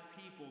God's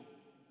people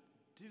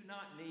do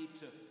not need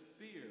to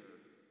fear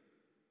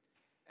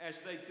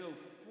as they go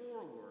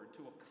forward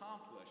to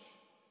accomplish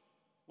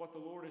what the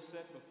Lord has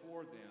set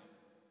before them,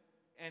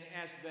 and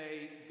as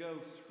they go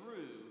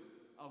through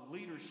a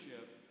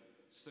leadership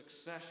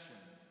succession.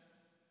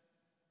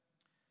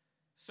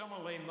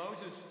 Similarly,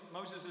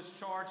 Moses is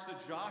charged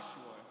to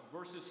Joshua,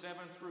 verses 7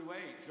 through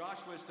 8.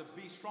 Joshua is to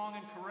be strong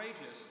and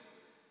courageous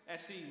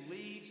as he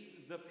leads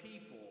the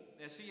people,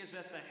 as he is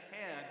at the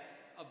head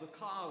of the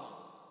column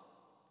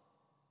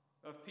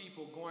of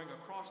people going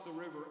across the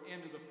river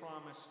into the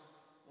promised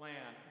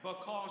land,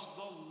 because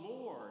the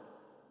Lord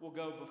will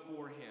go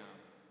before him.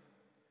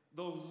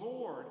 The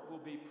Lord will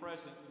be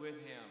present with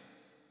him.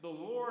 The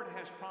Lord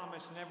has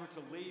promised never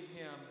to leave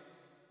him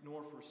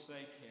nor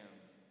forsake him.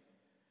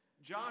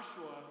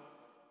 Joshua,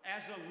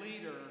 as a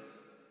leader,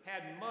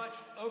 had much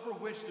over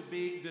which to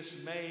be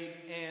dismayed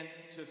and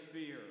to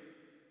fear.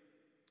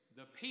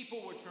 The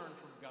people would turn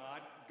from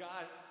God.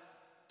 God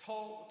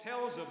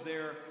tells of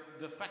their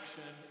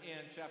defection in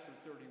chapter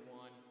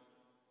 31.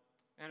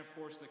 And of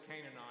course, the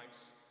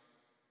Canaanites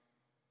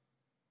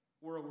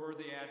were a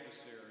worthy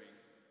adversary.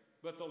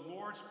 But the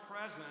Lord's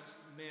presence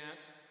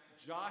meant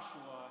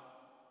Joshua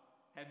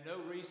had no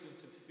reason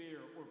to fear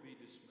or be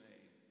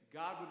dismayed.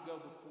 God would go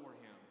before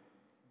him.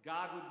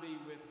 God would be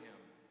with him.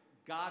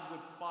 God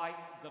would fight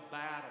the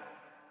battle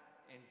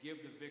and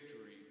give the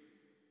victory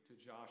to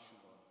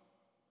Joshua.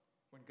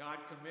 When God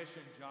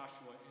commissioned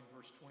Joshua in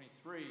verse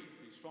 23,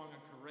 be strong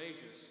and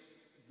courageous,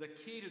 the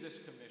key to this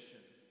commission,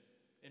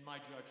 in my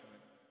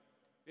judgment,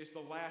 is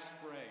the last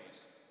phrase.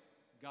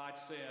 God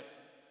said,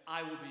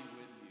 I will be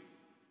with you.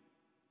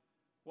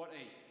 What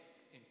an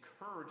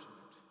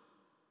encouragement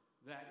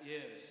that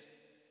is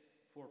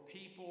for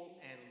people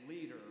and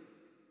leader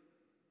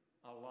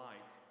alike.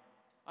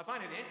 I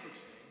find it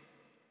interesting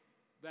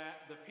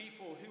that the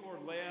people who are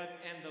led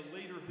and the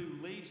leader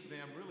who leads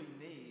them really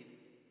need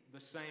the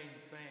same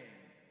thing.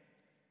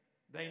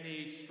 They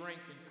need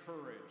strength and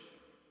courage.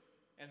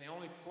 And the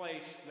only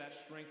place that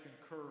strength and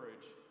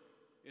courage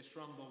is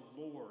from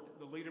the Lord,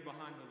 the leader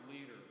behind the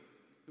leader,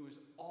 who is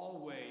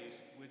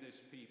always with his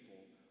people,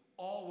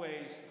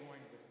 always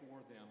going before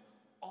them,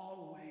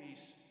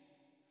 always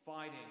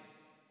fighting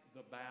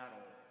the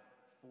battle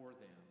for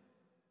them.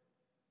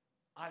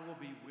 I will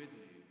be with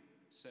you,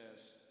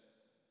 says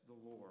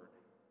the Lord.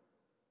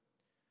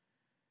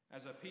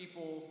 As a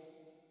people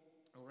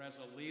or as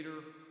a leader,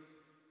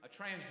 a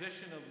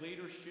transition of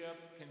leadership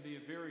can be a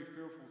very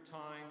fearful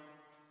time.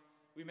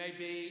 We may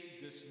be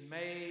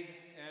dismayed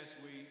as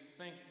we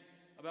think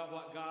about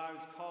what God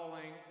is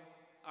calling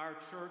our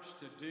church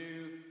to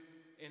do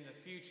in the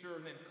future,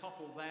 and then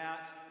couple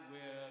that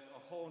with a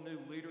whole new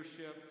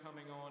leadership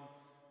coming on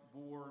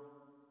board.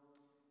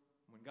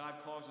 When God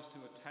calls us to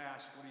a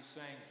task, what he's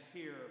saying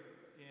here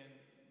in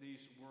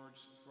these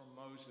words from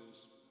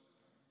Moses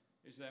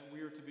is that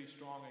we are to be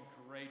strong and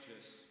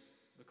courageous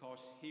because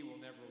he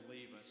will never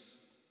leave us.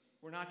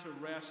 We're not to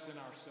rest in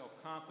our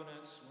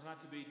self-confidence. We're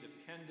not to be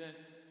dependent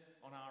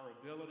on our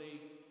ability.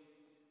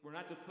 We're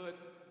not to put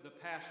the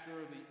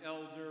pastor, the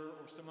elder,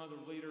 or some other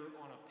leader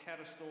on a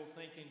pedestal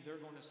thinking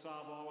they're going to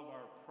solve all of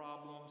our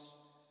problems.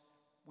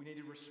 We need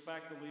to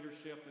respect the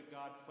leadership that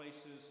God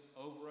places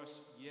over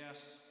us,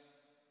 yes,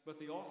 but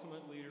the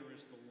ultimate leader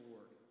is the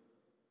Lord.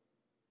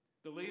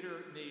 The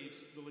leader needs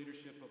the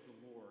leadership of the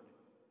Lord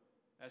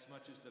as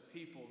much as the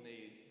people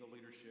need the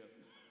leadership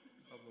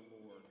of the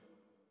Lord.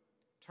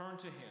 Turn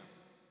to him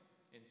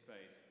in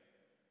faith,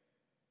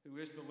 who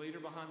is the leader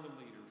behind the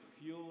leader,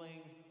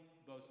 fueling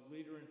both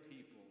leader and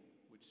people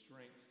with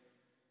strength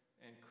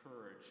and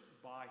courage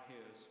by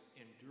his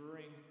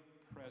enduring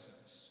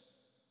presence.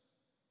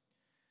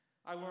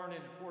 I learned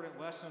an important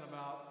lesson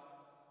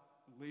about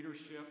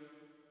leadership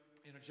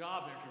in a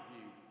job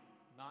interview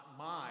not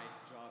my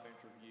job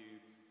interview,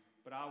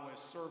 but I was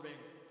serving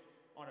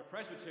on a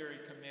presbytery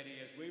committee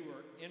as we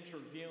were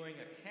interviewing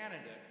a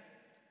candidate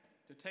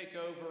to take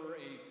over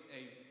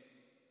a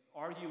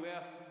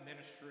RUF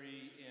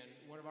ministry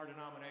in one of our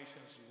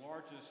denomination's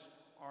largest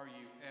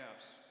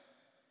RUFs.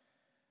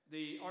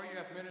 The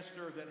RUF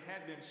minister that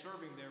had been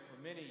serving there for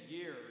many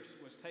years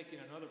was taking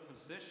another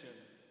position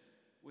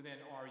within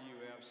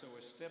RUF, so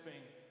was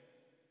stepping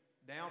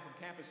down from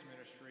campus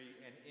ministry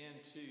and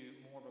into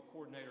more of a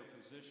coordinator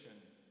position.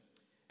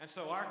 And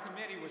so our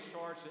committee was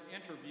charged to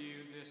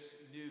interview this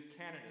new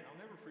candidate. I'll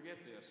never forget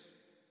this.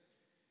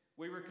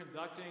 We were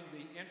conducting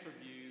the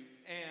interview,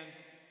 and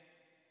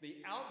the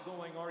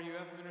outgoing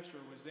RUF minister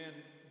was in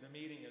the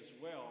meeting as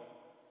well.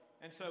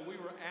 And so we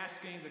were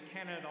asking the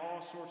candidate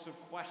all sorts of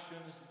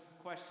questions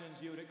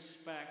you would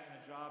expect in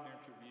a job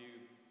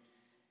interview.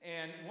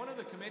 And one of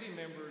the committee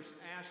members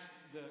asked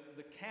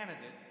the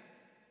candidate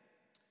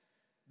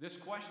this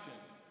question: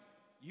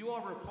 you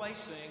are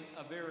replacing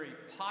a very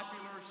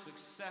popular,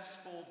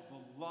 successful,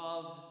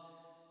 beloved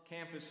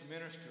campus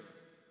minister.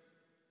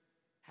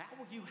 How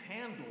will you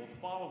handle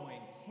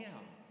following him?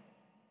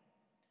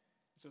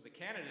 So the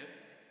candidate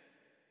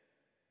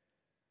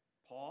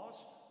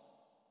paused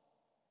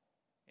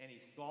and he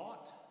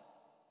thought,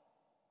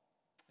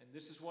 and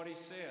this is what he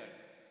said: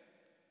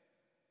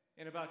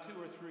 in about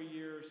 2 or 3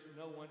 years,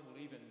 no one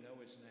will even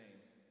know his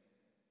name.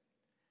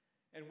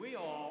 And we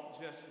all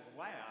just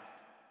laughed.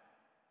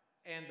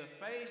 And the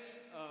face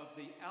of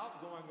the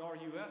outgoing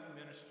RUF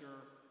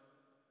minister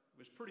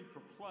was pretty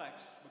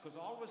perplexed, because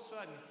all of a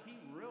sudden he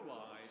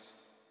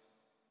realized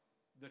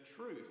the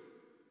truth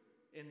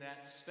in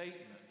that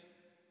statement.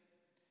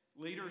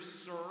 Leaders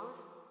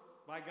serve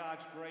by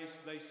God's grace,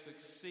 they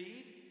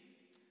succeed,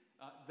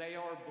 they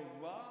are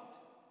beloved,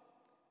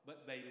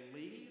 but they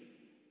leave,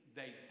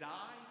 they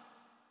die,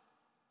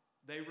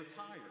 they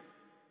retire.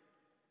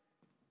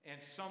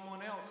 And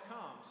someone else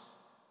comes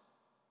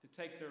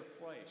to take their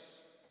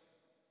place.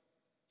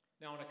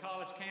 Now, on a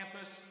college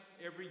campus,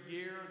 every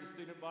year the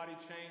student body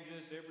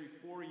changes. Every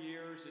 4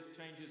 years it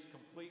changes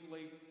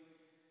completely.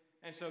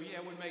 And so, yeah,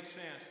 it would make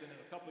sense that in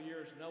a couple of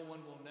years no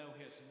one will know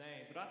his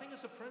name. But I think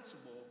it's a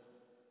principle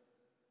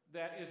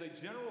that is a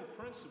general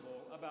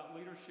principle about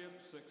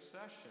leadership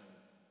succession.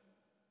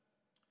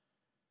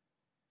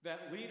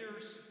 That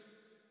leaders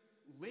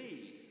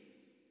lead.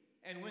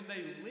 And when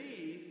they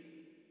leave,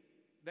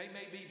 they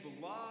may be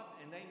beloved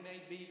and they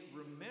may be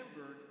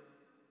remembered,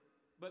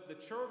 but the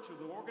church or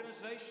the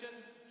organization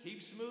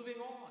keeps moving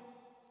on.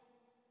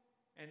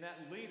 And that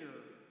leader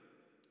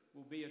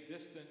will be a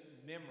distant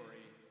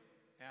memory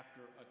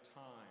after a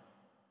time.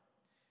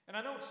 And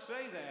I don't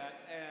say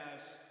that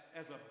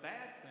as a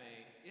bad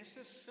thing. It's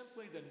just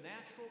simply the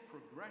natural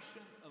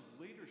progression of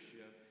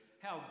leadership,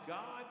 how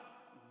God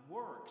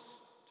works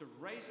to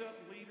raise up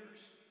leaders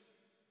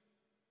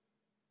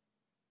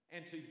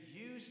and to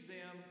use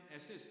them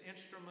as his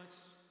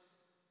instruments,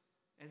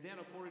 and then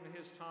according to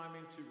his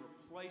timing to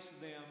replace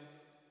them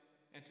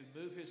and to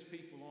move his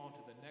people on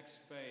to the next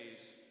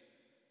phase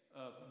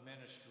of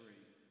ministry.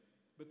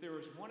 But there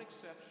is one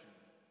exception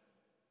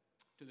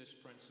to this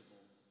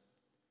principle.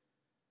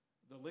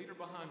 The leader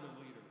behind the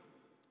leader,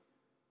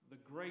 the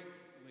great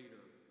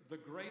leader, the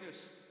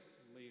greatest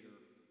leader,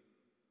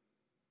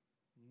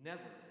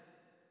 never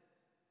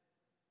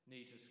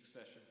needs a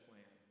succession plan.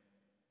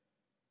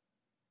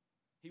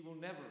 He will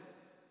never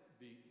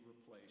be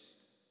replaced.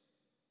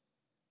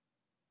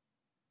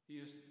 He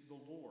is the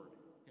Lord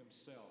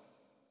himself.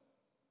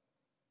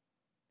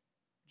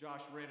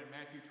 Josh read in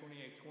Matthew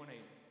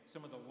 28:20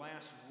 some of the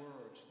last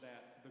words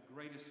that the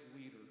greatest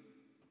leader,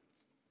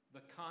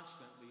 the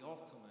constant, the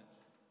ultimate,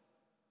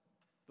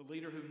 the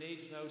leader who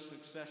needs no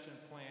succession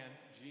plan,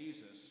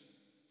 Jesus,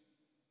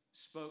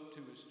 spoke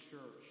to his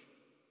church.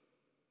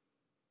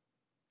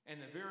 And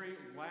the very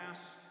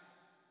last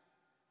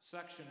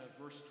section of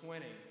verse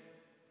 20,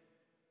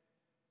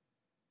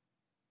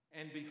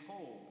 and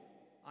behold,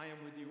 I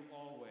am with you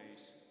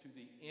always to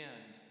the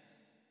end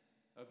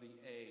of the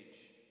age.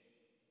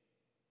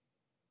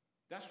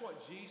 That's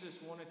what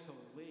Jesus wanted to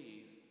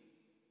leave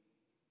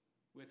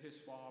with his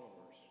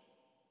followers.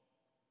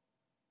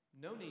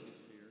 No need to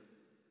fear.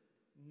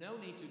 No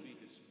need to be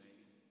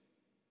dismayed.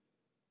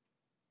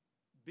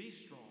 Be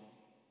strong.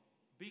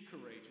 Be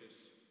courageous.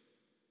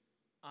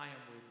 I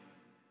am with you.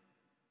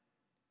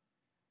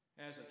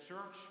 As a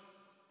church,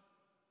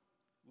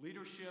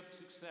 leadership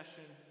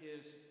succession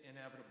is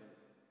inevitable.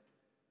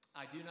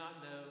 I do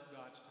not know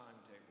God's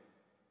timetable,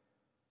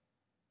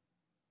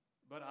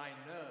 but I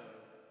know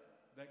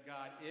that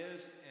God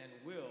is and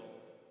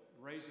will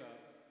raise up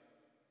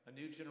a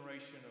new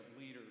generation of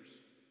leaders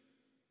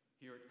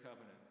here at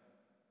Covenant.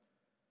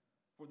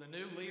 For the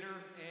new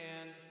leader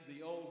and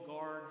the old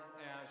guard,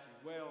 as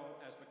well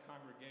as the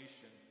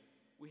congregation,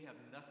 we have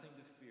nothing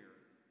to fear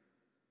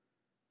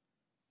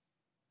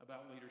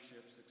about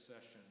leadership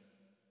succession.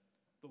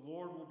 The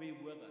Lord will be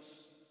with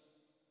us.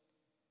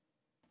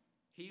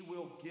 He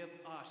will give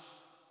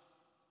us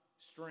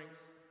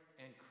strength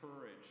and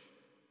courage.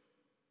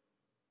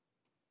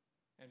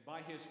 And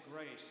by his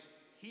grace,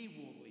 He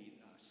will lead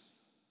us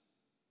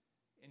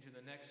into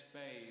the next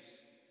phase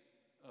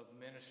of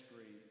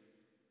ministry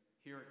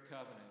here at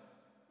Covenant,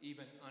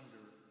 even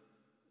under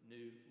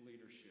new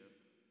leadership.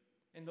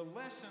 And the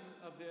lesson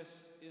of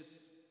this is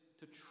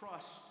to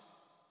trust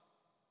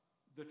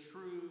the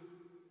true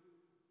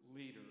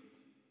leader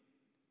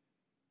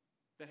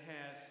that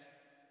has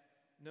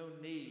no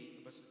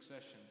need of a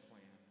succession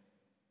plan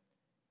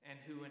and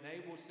who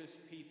enables his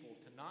people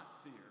to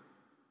not fear,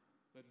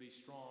 but be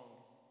strong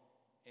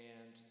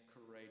and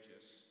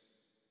courageous.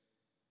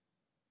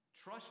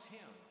 Trust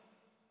him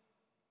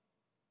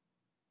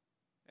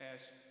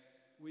as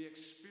we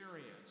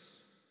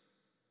experience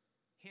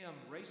him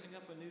raising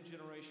up a new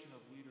generation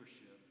of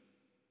leadership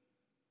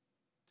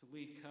to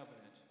lead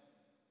Covenant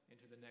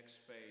into the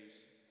next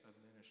phase of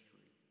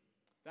ministry.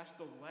 That's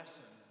the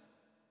lesson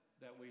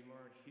that we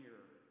learn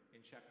here in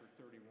chapter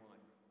 31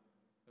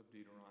 of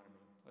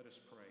Deuteronomy. Let us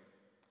pray.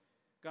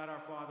 God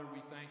our Father,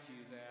 we thank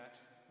you that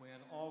when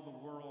all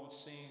the world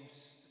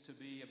seems to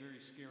be a very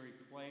scary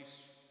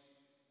place,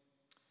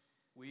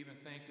 we even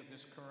think of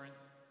this current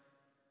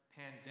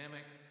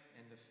pandemic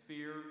and the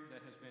fear that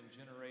has been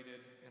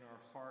generated in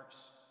our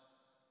hearts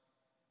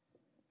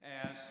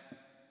as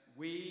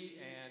we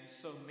and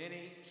so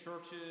many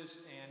churches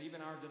and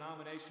even our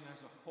denomination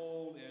as a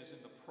whole is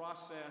in the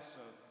process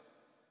of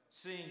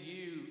seeing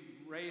you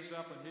raise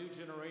up a new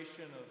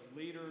generation of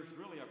leaders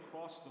really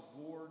across the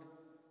board.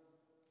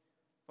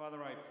 Father,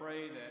 I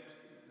pray that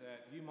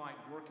you might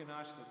work in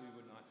us, that we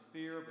would not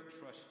fear but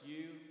trust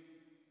you,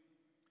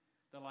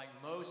 that like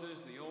Moses,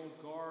 the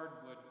old guard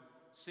would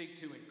seek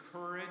to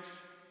encourage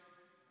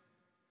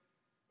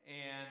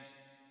and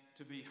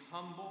to be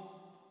humble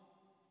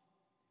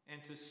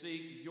and to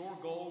seek your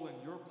goal and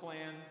your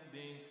plan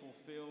being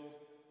fulfilled.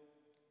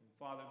 And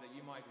Father, that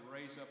you might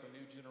raise up a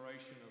new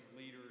generation of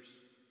leaders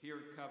here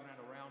at Covenant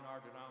around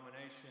our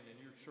denomination and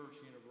your church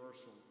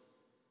universal,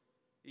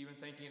 even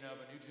thinking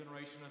of a new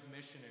generation of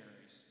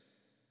missionaries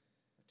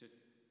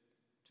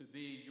to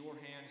be your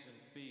hands and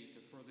feet to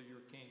further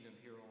your kingdom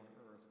here on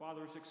earth. Father,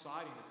 it's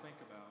exciting to think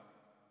about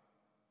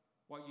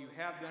what you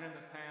have done in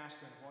the past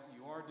and what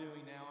you are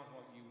doing now and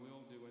what you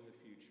will do in the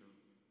future.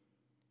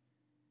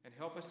 And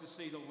help us to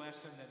see the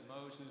lesson that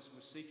Moses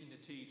was seeking to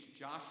teach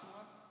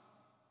Joshua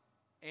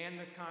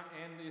and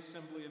the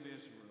assembly of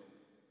Israel.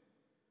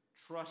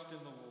 Trust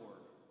in the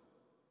Lord,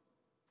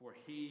 for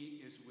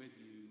he is with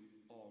you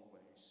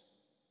always.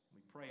 We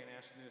pray and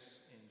ask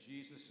this in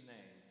Jesus'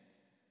 name.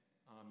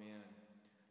 Amen.